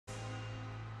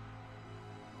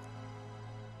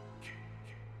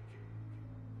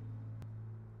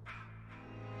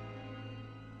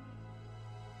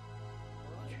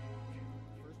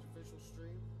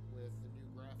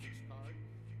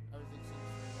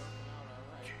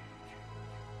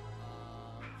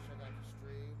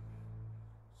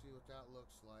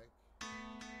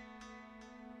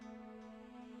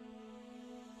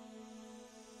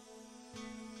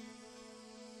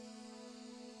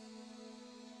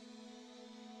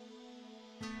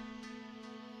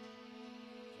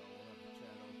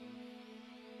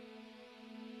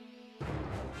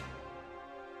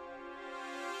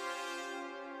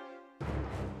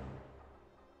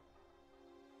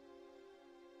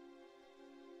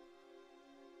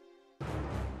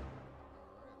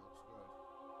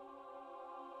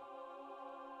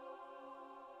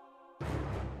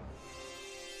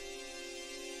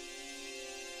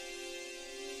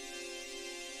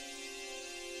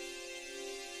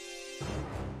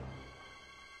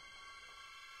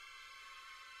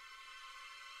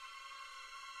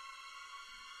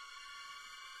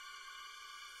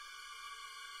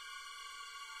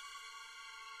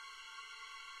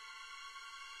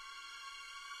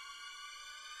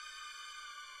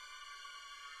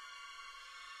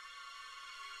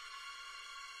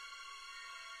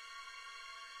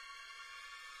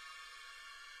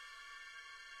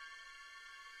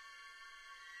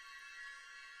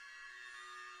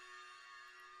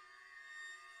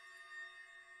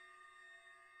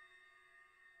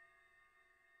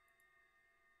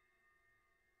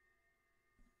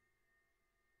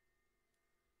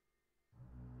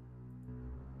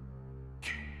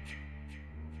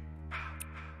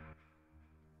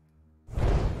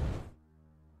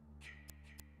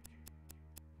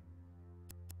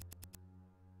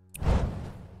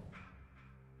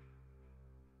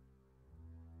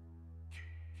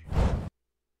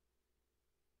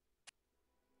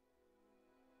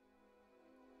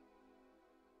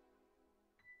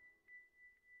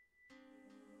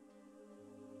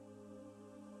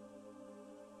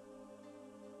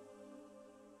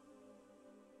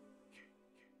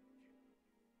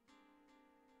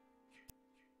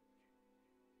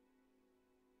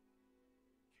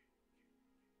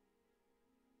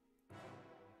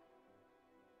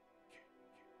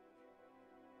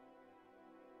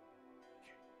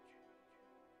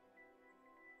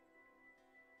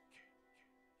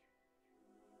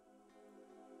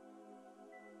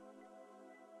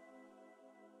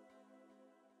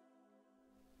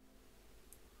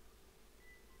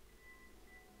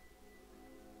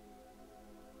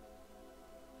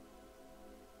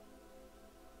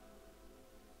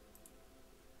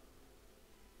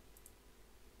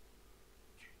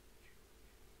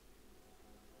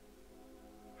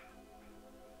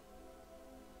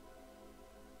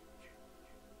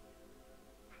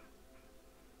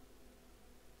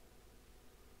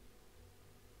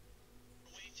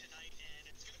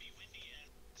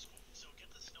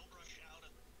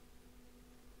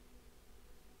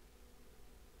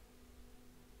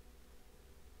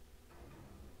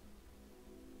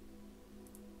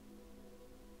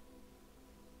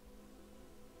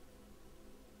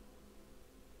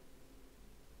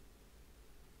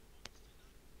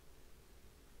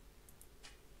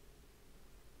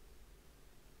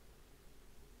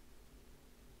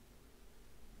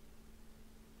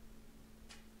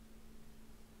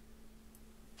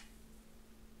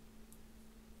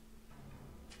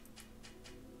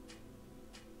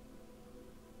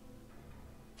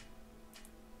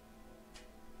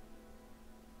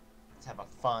have a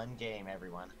fun game,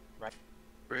 everyone. Right?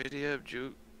 Radio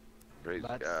Juke. You're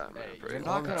not I'm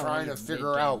gonna trying to make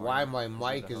figure game out where why you my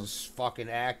say mic the is fucking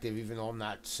active, even though I'm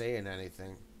not saying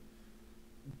anything.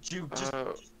 Juke,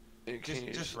 Can you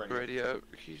just just radio. radio?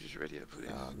 Can you just radio, please?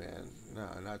 Oh man, no,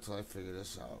 not till I figure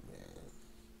this out, man.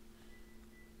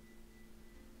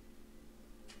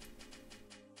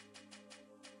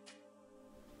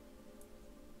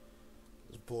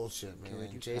 It's bullshit,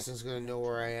 man. Jason's gonna know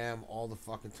where I am all the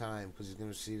fucking time because he's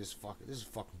gonna see this fucking. This is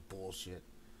fucking bullshit.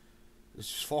 This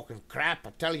is fucking crap. I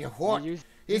tell you what.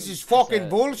 This is fucking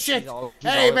bullshit.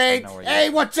 Hey, man. Hey,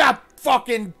 what's up,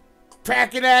 fucking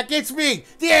Packanack? It's me,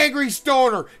 the Angry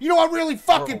Stoner. You know what really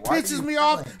fucking pisses me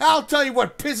off? I'll tell you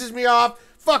what pisses me off.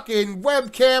 Fucking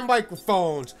webcam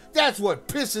microphones. That's what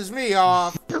pisses me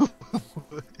off.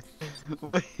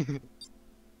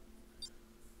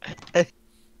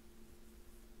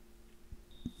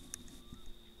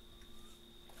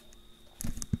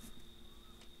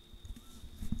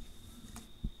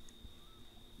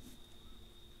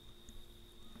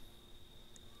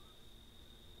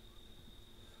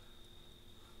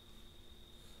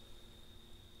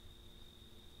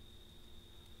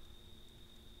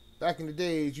 Back in the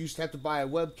days, you used to have to buy a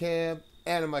webcam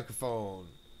and a microphone.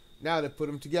 Now they put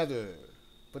them together,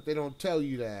 but they don't tell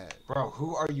you that. Bro,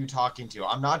 who are you talking to?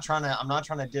 I'm not trying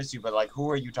to diss you, but like, who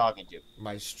are you talking to?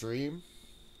 My stream?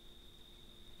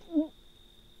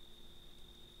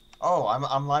 Oh,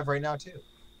 I'm live right now too.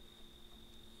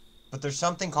 But there's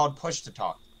something called push to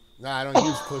talk. Nah, I don't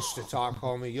use push to talk,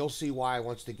 homie. You'll see why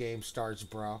once the game starts,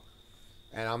 bro.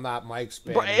 And I'm not Mike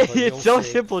spamming. Bro, it's so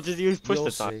simple. Just use push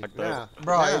to talk. Nah,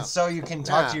 bro, it's so you can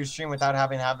talk to your stream without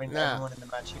having everyone in the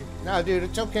match here. No, dude,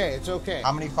 it's okay. It's okay.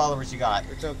 How many followers you got?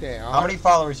 It's okay. How many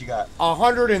followers you got?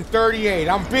 138.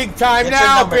 I'm big time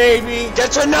now, baby.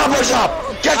 Get your numbers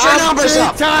up. Get your numbers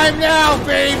up. Big time now,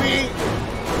 baby.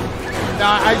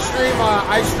 Nah, I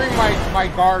stream my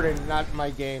garden, not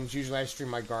my games. Usually I stream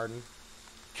my garden.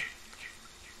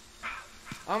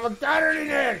 I'm a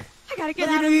gardener. I gotta get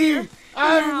out of here.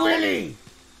 I'm Willie.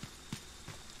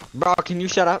 Bro, can you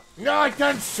shut up? No, I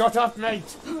can't shut up,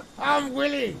 mate. I'm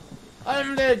Willie.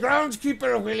 I'm the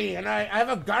groundskeeper, Willie, and I have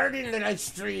a garden that I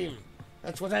stream.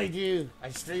 That's what I do. I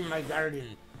stream my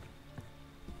garden.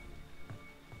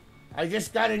 I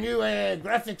just got a new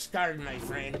graphics card, my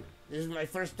friend. This is my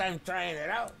first time trying it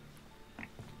out.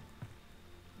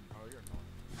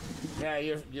 Yeah,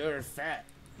 you're fat.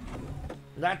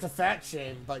 Not the fat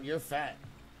shame, but you're fat.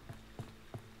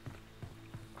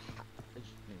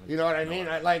 You know what I mean?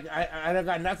 I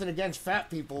got nothing against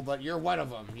fat people, but you're one of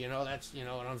them. You know, that's, you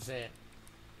know what I'm saying.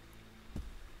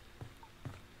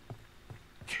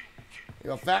 You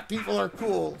know, fat people are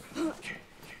cool.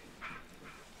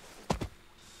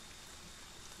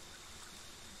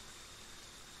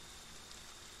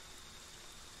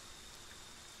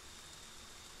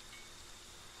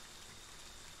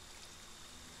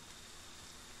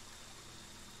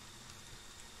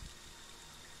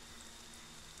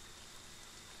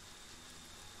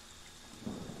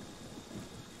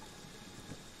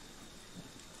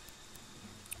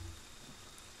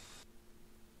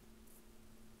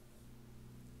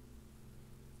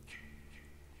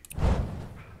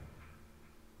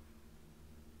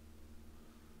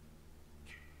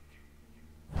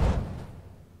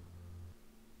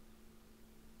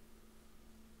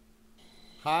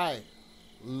 Hi,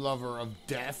 lover of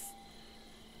death.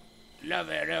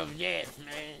 Lover of death,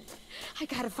 man. I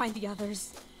gotta find the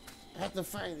others. I have to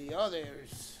find the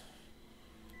others.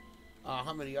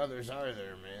 How many others are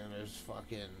there, man? There's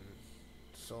fucking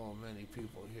so many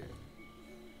people here.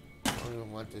 I don't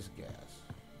even want this gas.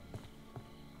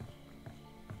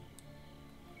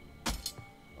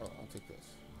 Oh, I'll take this.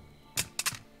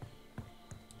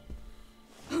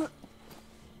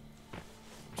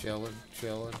 Chilling.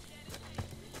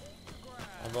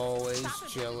 I'm always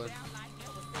chilling.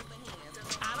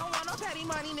 I don't want no petty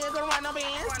money, nigga, run no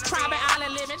bands. Private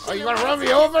island living. Are you gonna run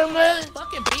me over, man?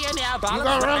 Fucking billionaire. You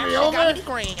gonna run me over?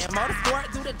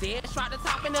 Motorsport, do the dead, shot the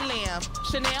top in the limb.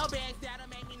 Chanel bags that'll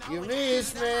make me know. You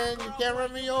miss, man. You can't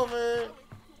run me over.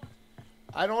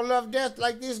 I don't love death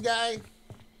like this guy.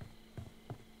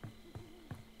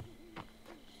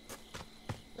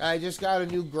 I just got a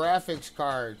new graphics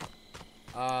card.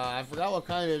 I forgot what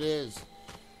kind it is,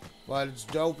 but it's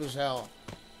dope as hell.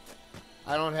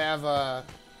 I don't have a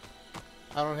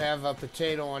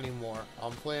potato anymore.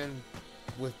 I'm playing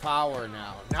with power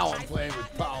now. Now I'm playing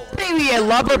with power. Baby, I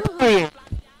love it.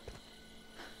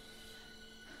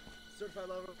 Certified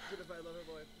lover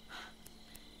boy.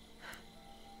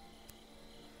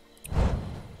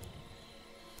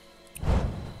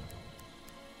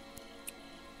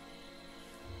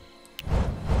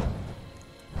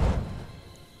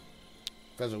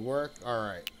 Does it work?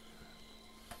 Alright.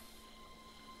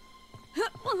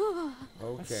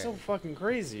 Okay. That's so fucking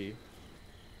crazy.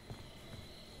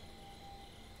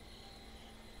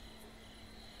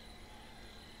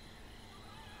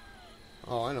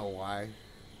 Oh, I know why.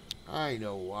 I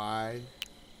know why.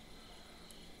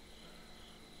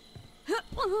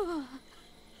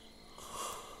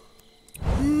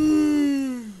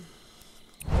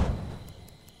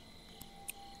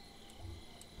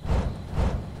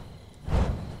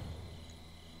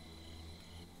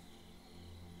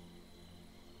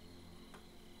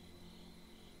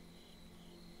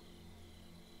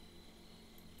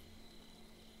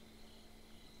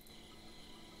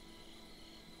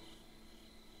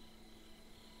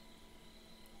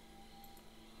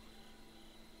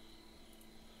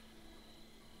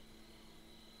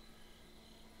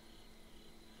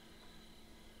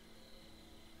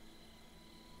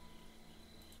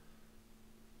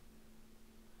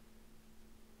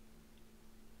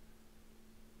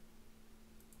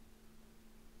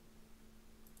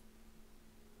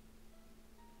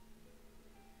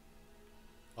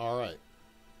 All right. Let's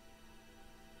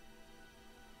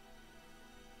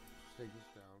take this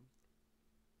down.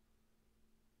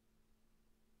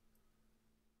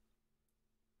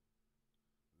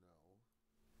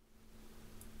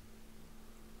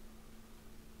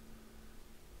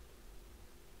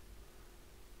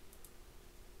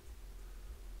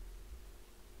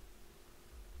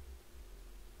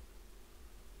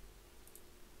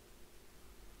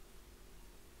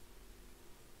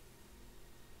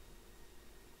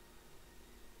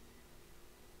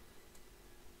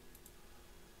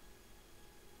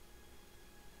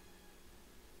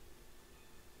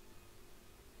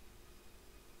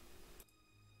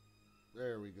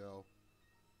 There we go.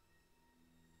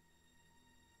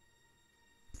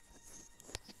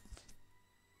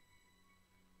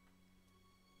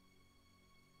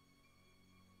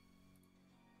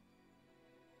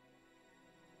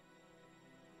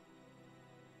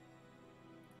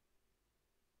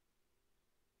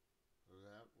 Does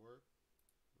that work?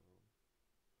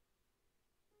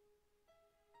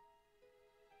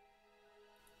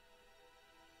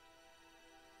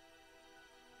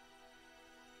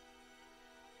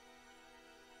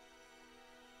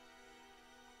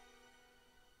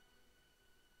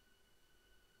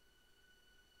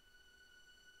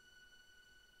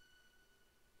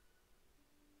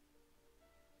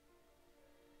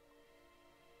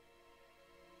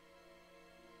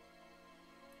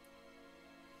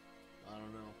 I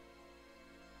don't know.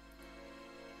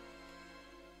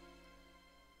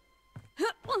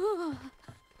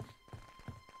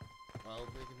 I hope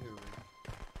they can hear me.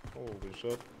 Holy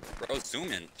shit. Bro,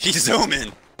 zoom in. He's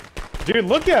zooming. Dude,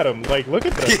 look at him. Like, look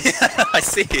at this. Yeah, I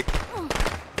see.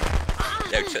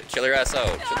 Yeah, chill your ass out.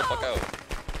 Chill the fuck out.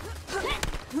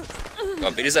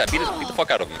 Oh, beat his ass. Beat the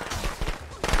fuck out of him.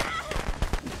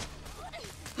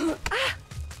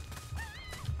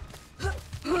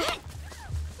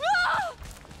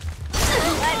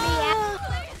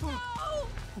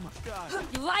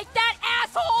 You like that,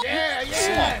 asshole? Yeah,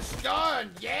 yeah,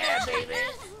 done. Yeah, baby.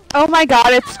 Oh my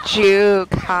god, it's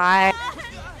Juke. Hi.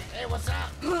 Hey, what's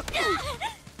up?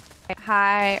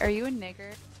 Hi, are you a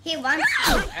nigger? He wants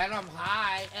And I'm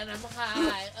high, and I'm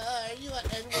high. Are you an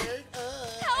N-word?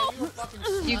 Are you a fucking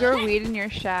slut? You grow weed in your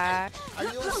shack. Are you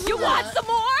a slut? You want some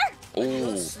more? Are you a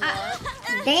Ooh.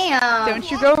 slut? Damn. Don't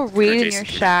you grow weed in Jason. your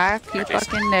shack, you Jason.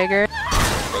 fucking nigger?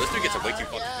 Bro, this dude gets way too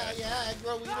fucking Yeah, mad. yeah, I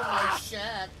grow weed in my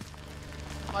shack.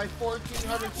 My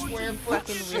 1,400 square foot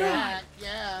fucking shack,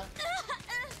 yeah.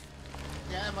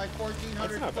 Yeah, my 1,400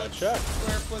 That's not foot bad shack.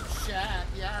 square foot shack.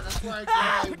 Yeah, that's where I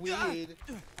grow my weed.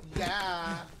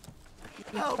 Yeah.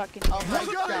 You fucking Oh my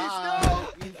nigger. god,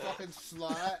 you fucking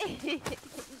slut.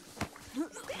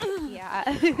 Yeah.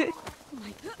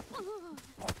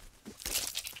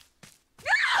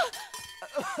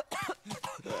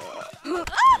 You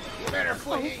better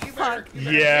put it, you better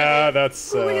Yeah, kill him.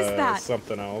 that's Who is that?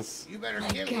 something else. You better Oh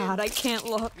kill him. God, I can't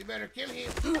look. You better kill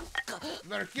him. You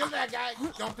better kill that guy.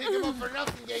 Don't pick him up for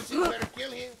nothing, Jason. You better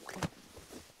kill him.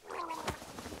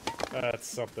 That's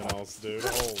something else, dude.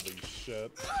 Holy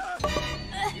shit.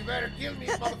 You better kill me,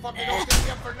 motherfucker. Don't pick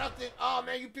me up for nothing. Oh,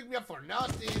 man, you picked me up for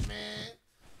nothing, man.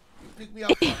 You picked me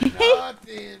up for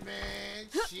nothing, man.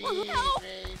 Shit,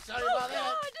 man. Sorry about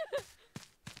that.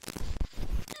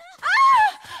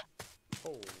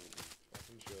 Holy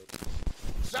fucking shit.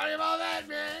 Sorry about that,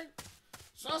 man.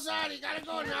 So sorry. Gotta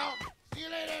go now. See you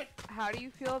later. How do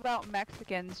you feel about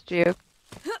Mexicans, Juke?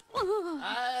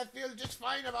 I feel just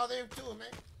fine about them, too, man.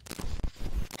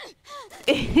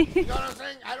 You know what I'm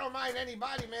saying? I don't mind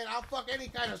anybody, man. I'll fuck any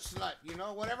kind of slut, you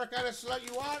know? Whatever kind of slut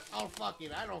you want, I'll fuck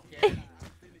it. I don't care.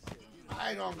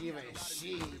 I don't give a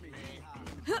shit, man.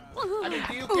 I mean,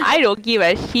 do you care? I don't give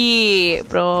a shit,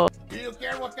 bro. Do you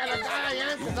care what kind of guy I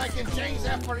am? Because I can change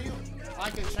that for you. I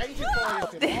can change it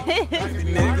for you if you want. I can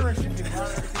be Irish if you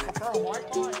prefer a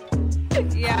white boy.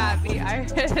 Yeah, be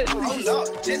Irish. Hey,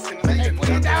 put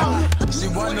it down. She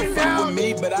wanna fuck with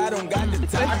me, but I don't got the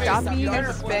time. Stop being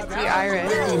a spit, be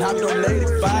Irish. Hopped on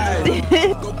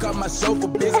 85. Go cut my chauffeur,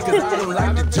 bitch, cause I don't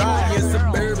like to drive. Yeah,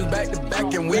 Suburban's back to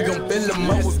back, and we gon' fill them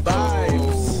up with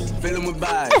vibes. Fill them with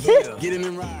vibes. Get in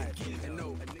and ride.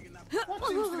 What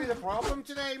seems to be the problem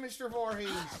today, Mr. Voorhees?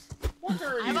 What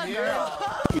are you doing?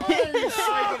 Why are you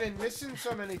swinging and missing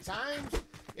so many times?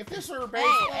 If this were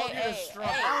baseball, you'd have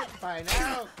struck out by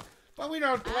now. But we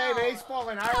don't play baseball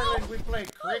in Ireland, we play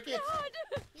cricket.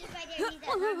 He's right there, he's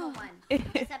that normal one.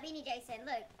 Sabini Jason,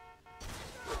 look.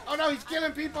 Oh no, he's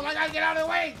killing people, I gotta get out of the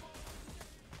way!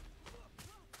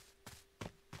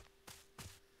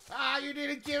 Ah, you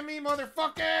didn't kill me,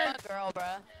 motherfucker! Girl,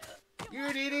 bruh.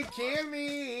 You didn't kill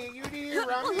me, you didn't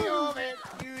run me over,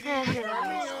 you didn't run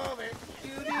me over,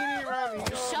 you didn't run me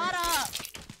over. Shut up!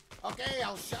 Okay,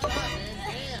 I'll shut up, man.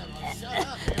 Damn, I'll shut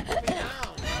up, man. Put me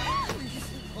down.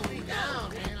 Put me down,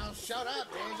 man. I'll shut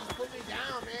up, man. Just put me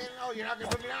down, man. Oh, you're not gonna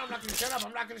put me down? I'm not gonna shut up.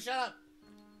 I'm not gonna shut up.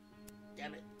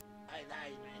 Damn it. I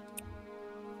died, man.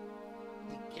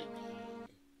 He killed me.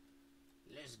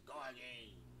 Let's go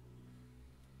again.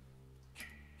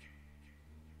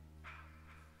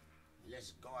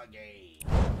 Let's go again.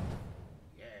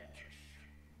 Yes.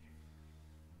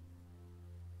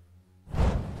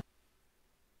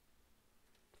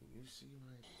 You see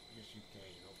my... Yes, you can.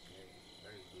 Okay.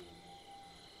 Very good.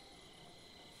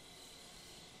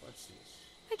 What's this?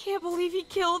 I can't believe he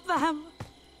killed them.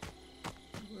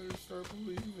 You better start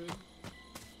believing.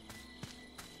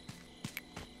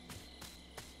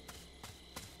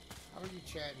 How are you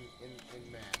chatting in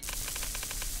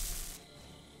math?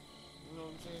 You know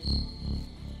what I'm saying?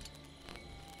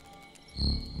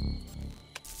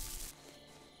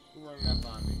 Who running up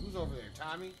on me? Who's over there?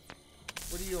 Tommy?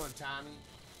 What are you doing, Tommy?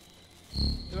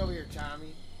 Get over here,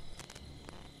 Tommy.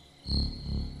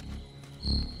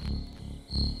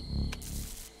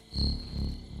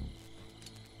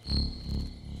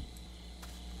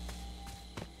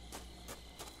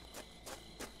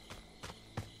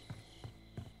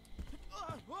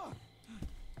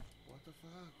 What the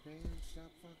fuck, man?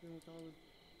 Stop fucking with all the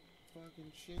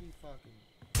fucking shitty fucking.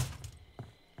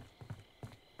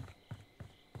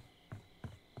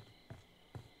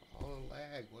 All the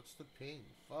lag. What's the ping?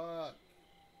 Fuck.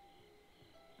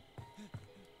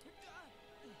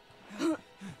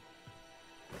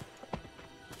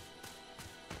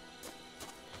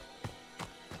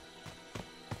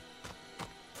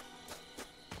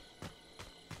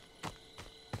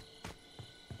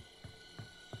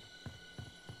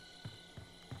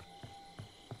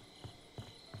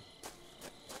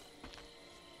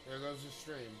 There goes the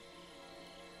stream.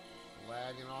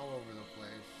 Lagging all over the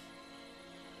place.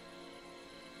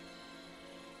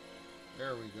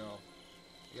 There we go.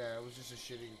 Yeah, it was just a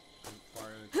shitty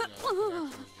part of the connection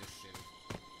was just shitty.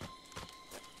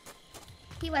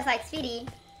 He was like, sweetie.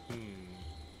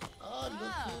 Oh,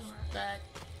 look who's back.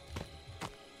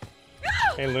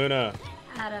 Hey, Luna.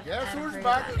 Guess who's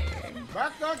back?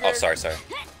 Back again. Oh, sorry.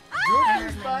 Look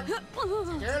who's back.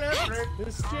 Get it, Rick.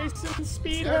 This Jason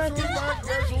speed Guess who's back?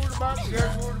 Guess who's back?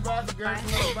 Guess who's back? Guess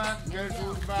who's back? Guess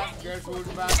who's back? Guess who's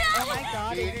back? Oh my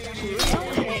god.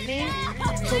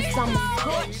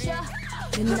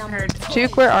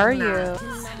 Juke, where are you? Oh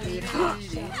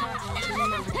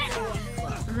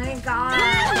my god.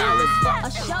 A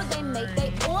show they make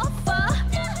they offer.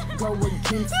 Go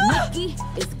against Nikki,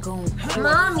 it's going.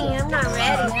 Mommy, I'm not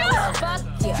ready. Fuck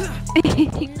yeah.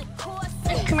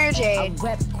 Come here, Jade. I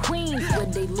rep Queens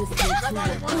when they listen to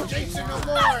Somebody want Jason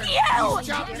Award. You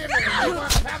chopped him and I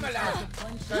want Pamela.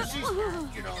 So she's,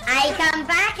 you know. I come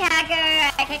back,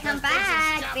 hacker. I can come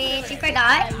back, bitch. You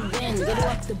forgot? get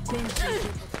off the bench.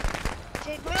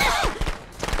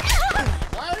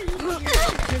 Why are you here?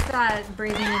 Just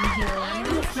breathing in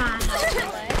helium. It's not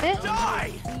helpful.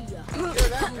 Die! You're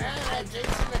that bad,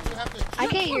 Jason, that you have to. I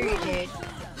can't hear you, Jade.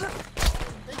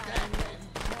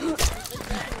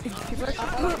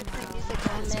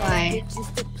 Why?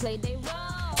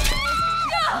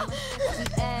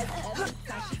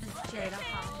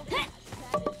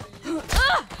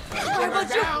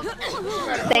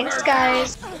 Thanks,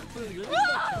 guys.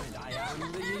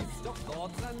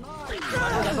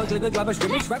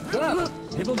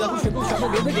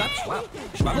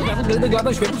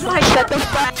 Shut the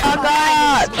fuck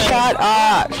up! Shut Shut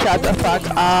up. Shut the fuck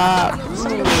up.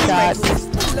 Shut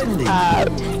up.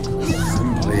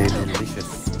 Simply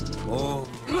delicious. Oh.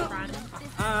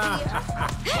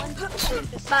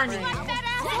 Funny.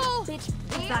 Is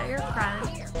that your friend?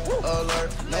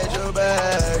 Alert, major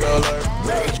bag, alert.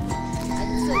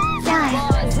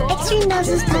 Dad, extreme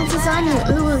noses pounces on you.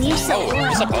 Ooh, you're so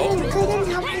what's up, Bo? couldn't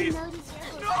help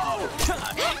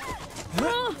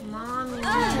but notice Mommy.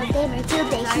 your till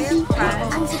day,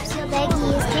 unzip so baggy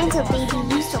is cancel, baby.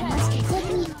 You so much. Let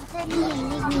me and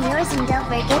make me yours, and don't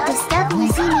forget to stuff me.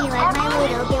 See me like my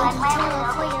little baby turtle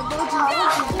for your boji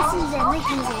kisses and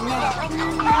lickies your neck.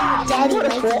 Daddy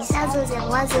likes nuzzles and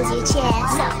wuzzles your chest,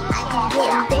 so I'm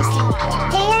getting thirsty.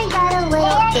 Hey, I got a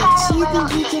little itch. You think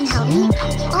you can help me?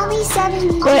 Only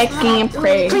 7 Click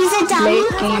gameplay. Please adopt me.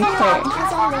 Click gameplay.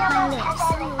 Because I lick my lips.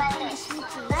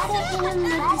 Rather hit him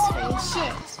with this very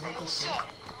shit.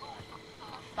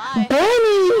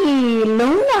 Benny!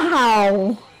 Luna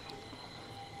how?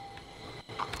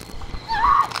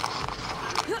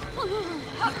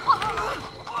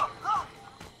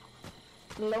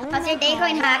 How's your day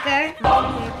going, hacker?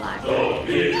 Are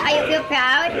you feel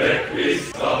proud?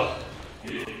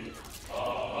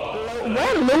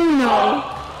 Where Luna?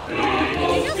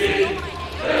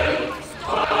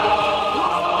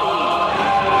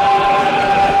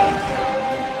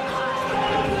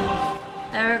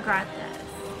 I regret this.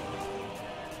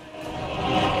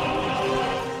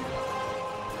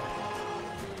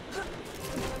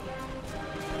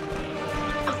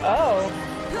 Oh.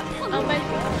 Oh my god.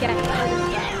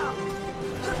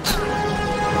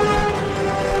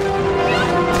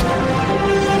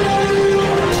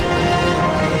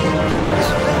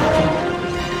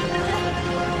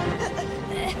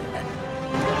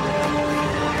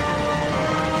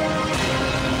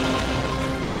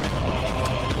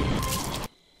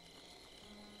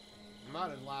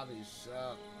 Modded lobbies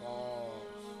suck balls.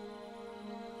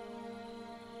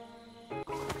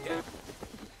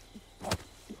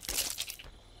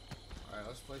 Alright,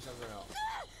 let's play something else.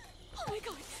 Oh my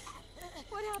god.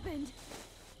 What happened?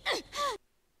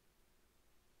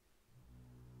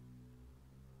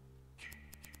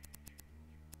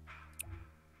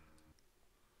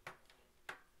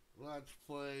 Let's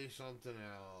play something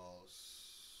else.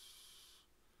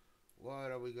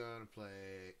 What are we gonna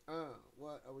play?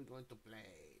 What are we going to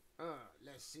play?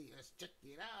 Let's see. Let's check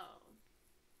it out.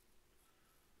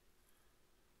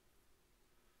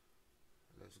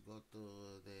 Let's go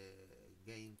to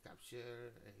the game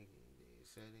capture and the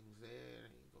settings there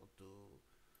and go to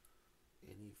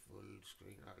any full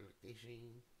screen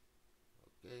allocation.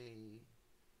 Okay.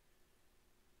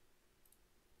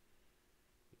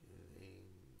 And then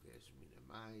just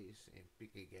minimize and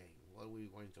pick a game. What are we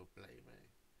going to play, man?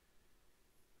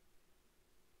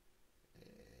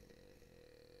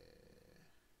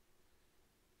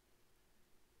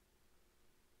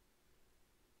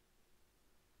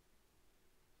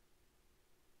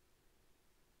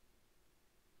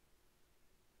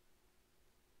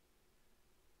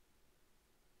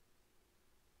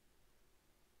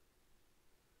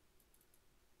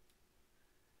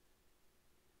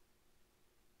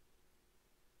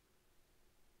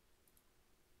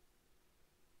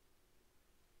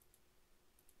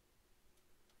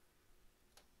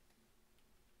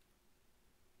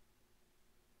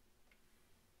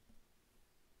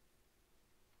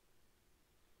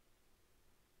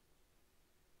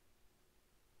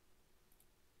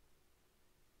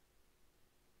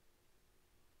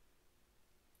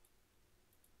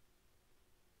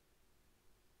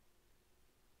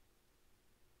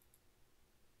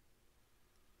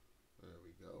 There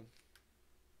we go.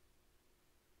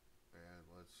 And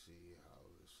let's see how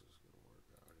this is going to work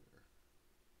out here.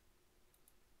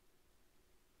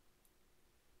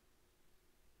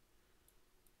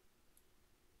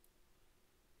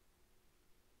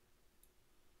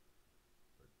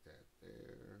 Put that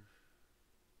there.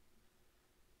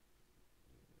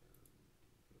 And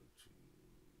go to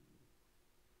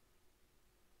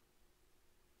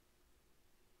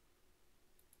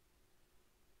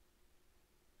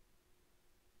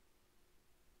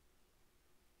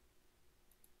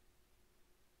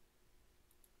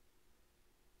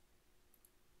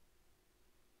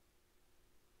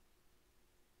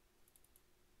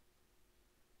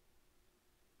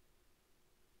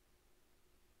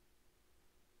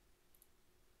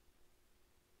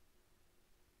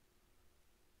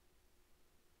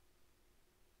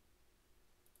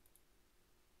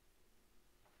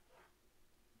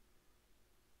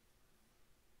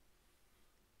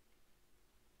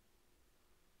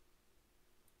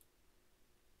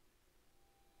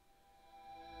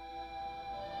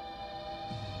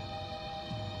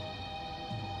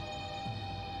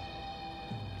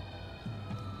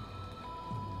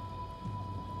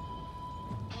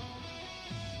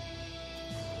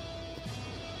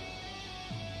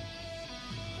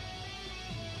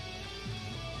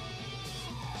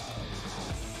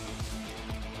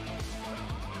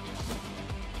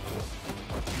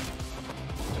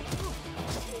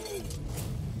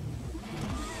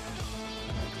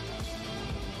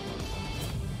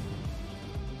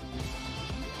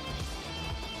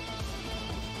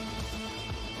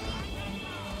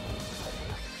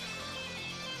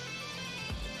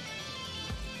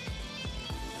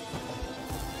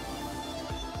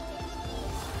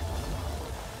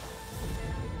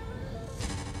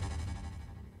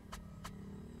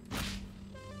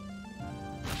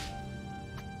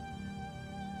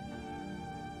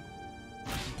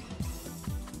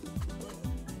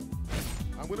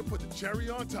winner put the cherry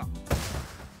on top.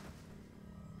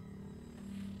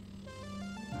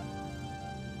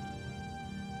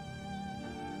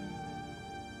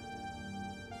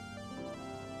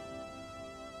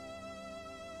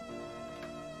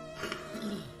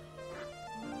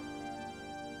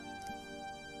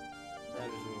 That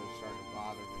is really starting to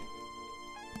bother me.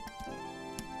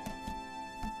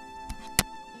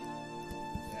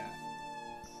 Yeah.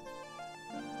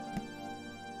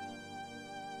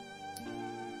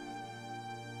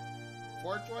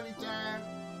 420 time.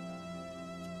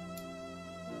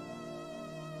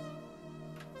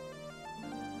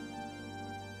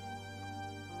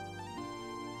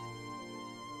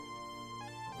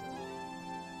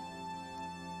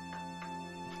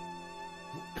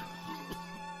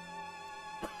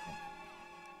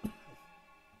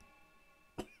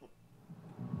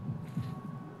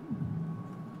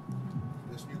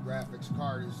 This new graphics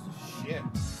card is the shit.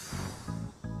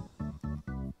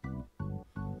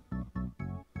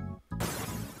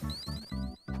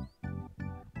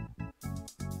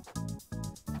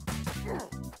 I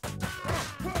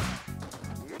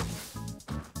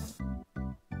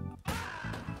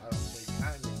don't think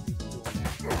kindly people doing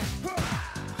that.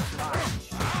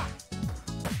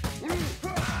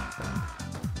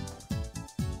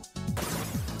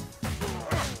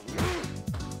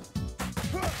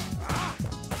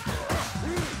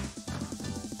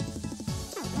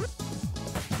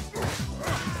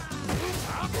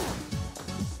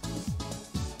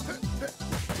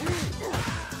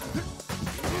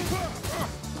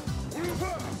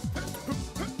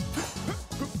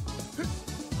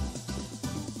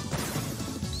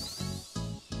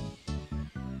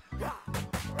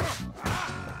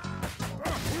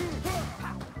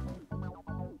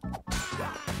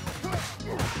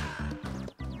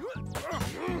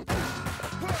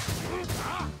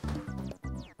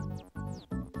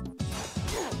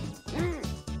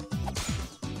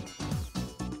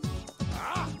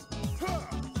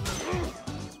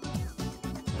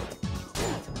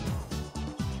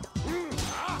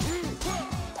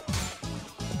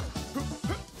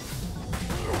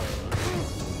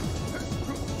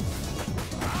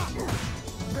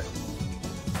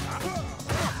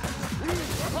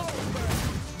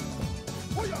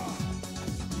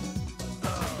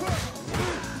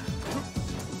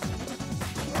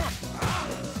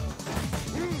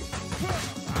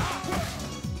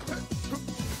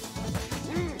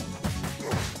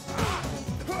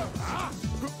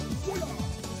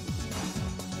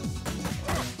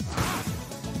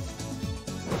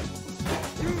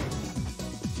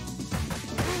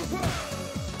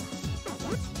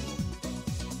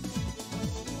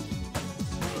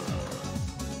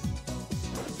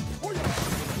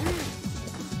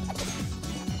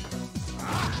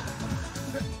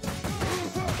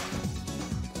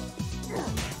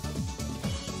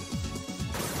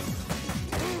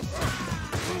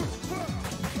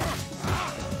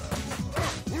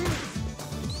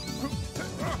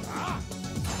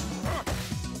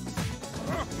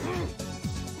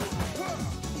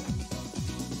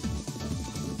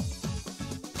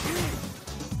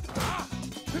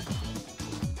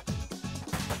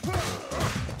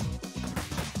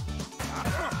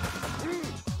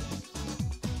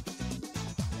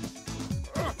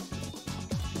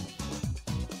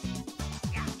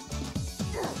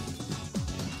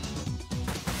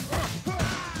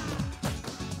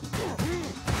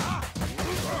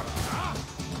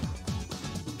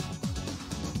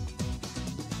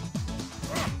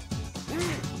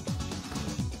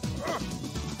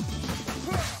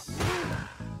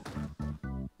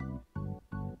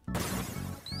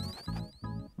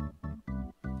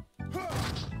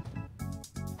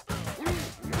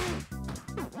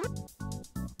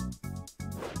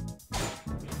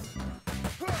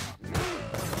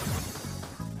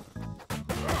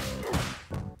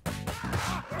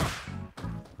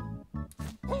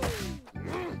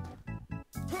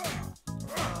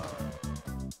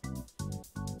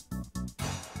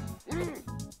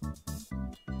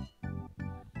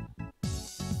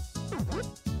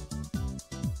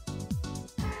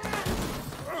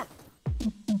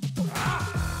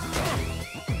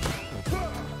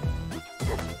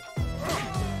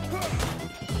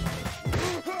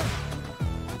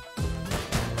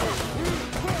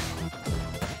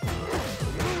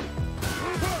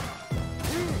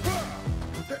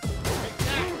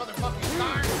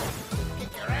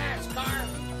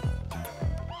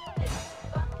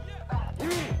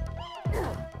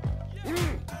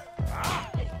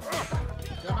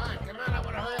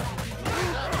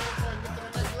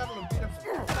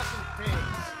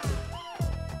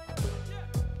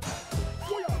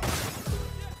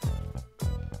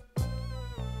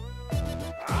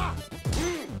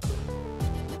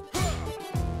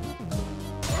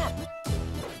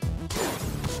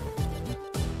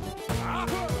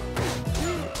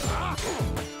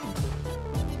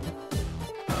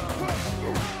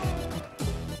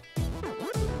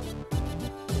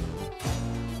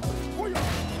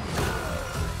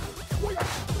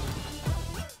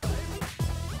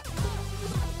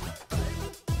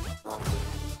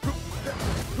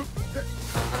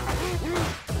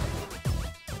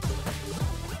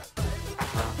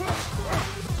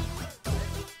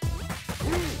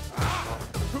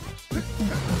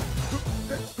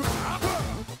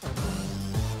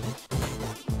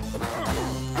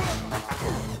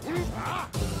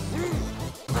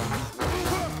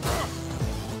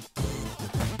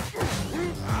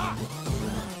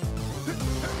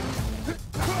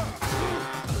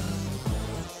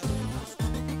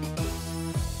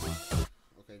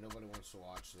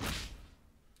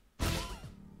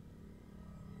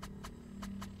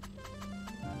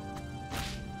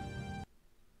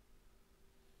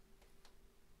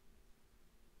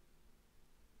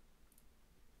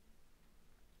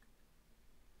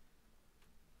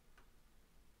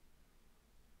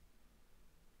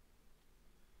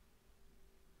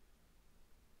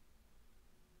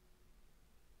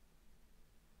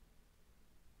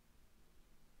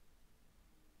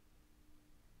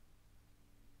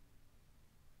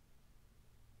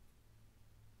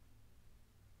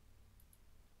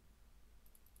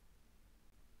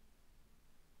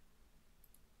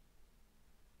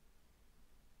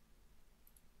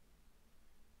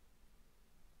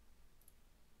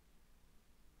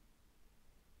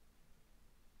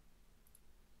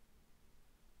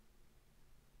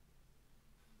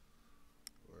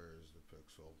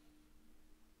 pixel.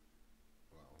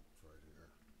 Well, it's right here.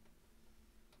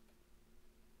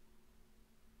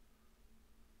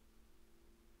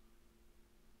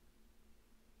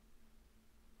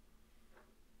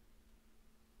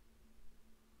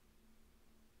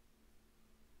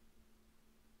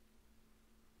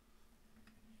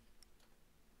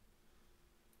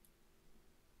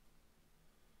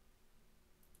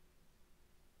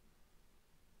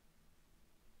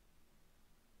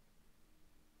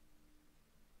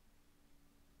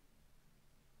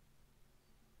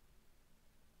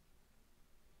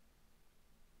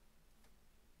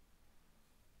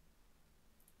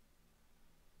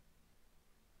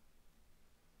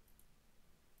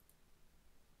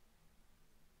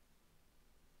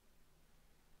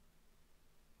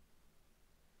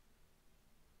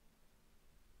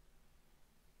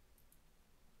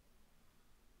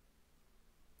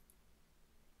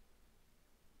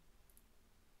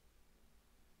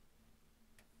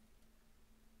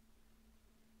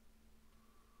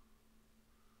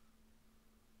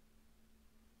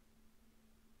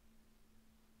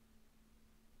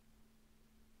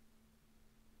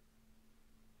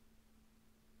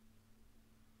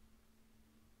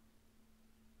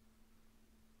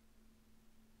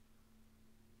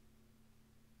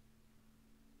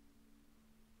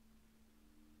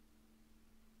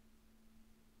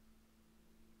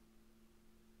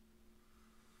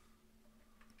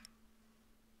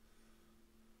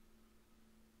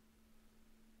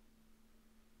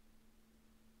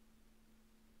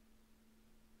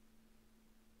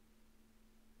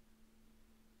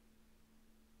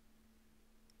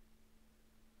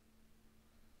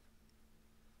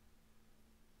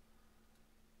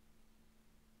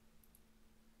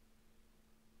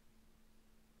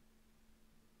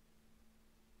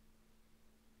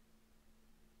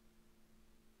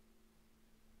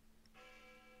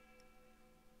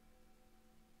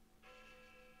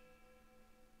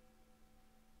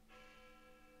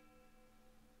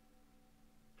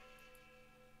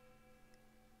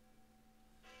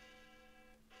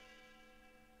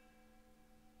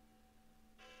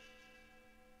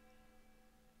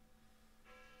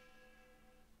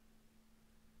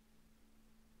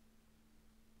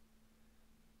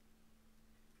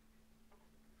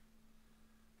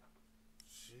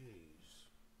 Jeez.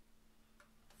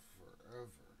 Forever.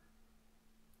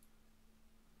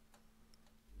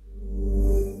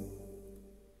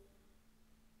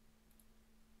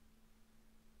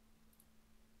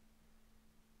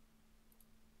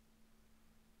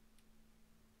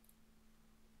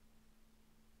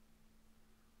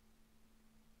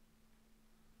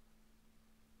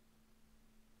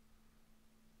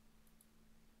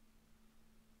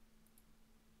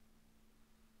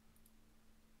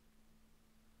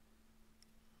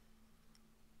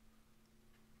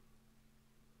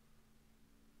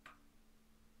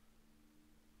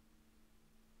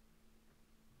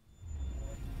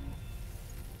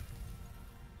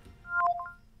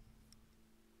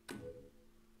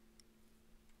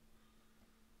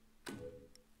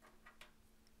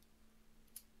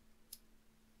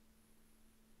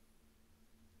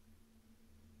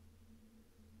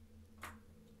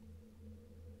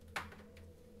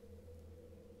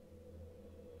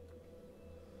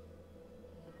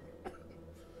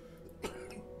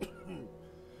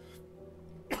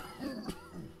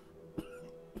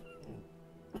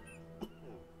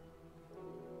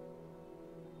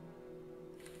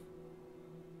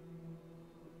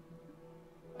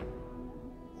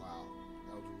 Wow,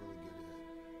 that was a really good hit.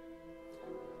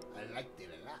 I liked it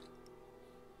a lot.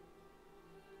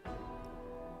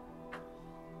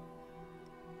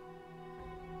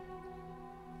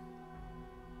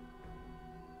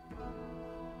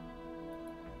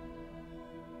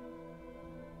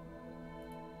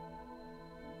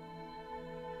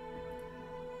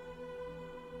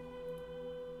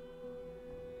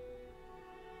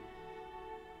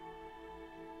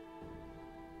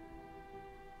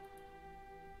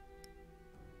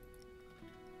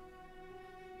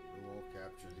 We won't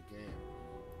capture the game.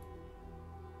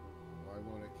 Why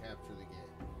won't it capture the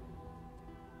game?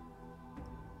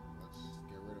 Let's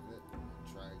get rid of it and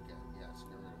try again. Yes,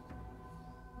 get rid of it.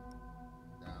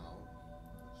 Now,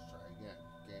 let's try again.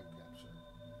 Game capture.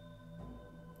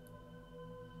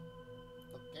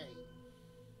 Okay.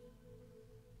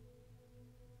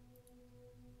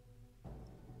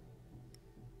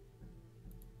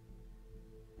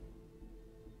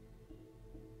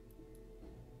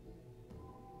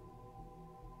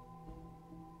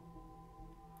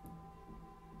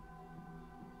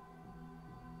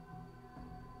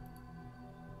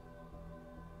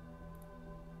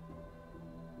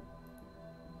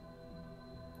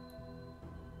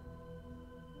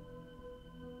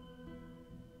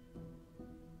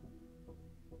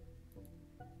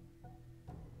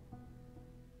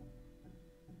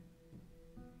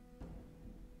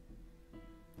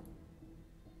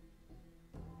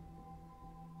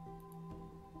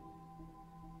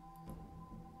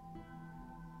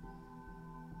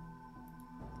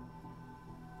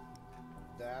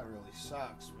 that really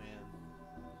sucks, man.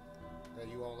 That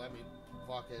you won't let me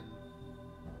fucking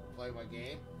play my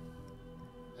game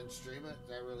and stream it.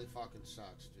 That really fucking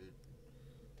sucks, dude.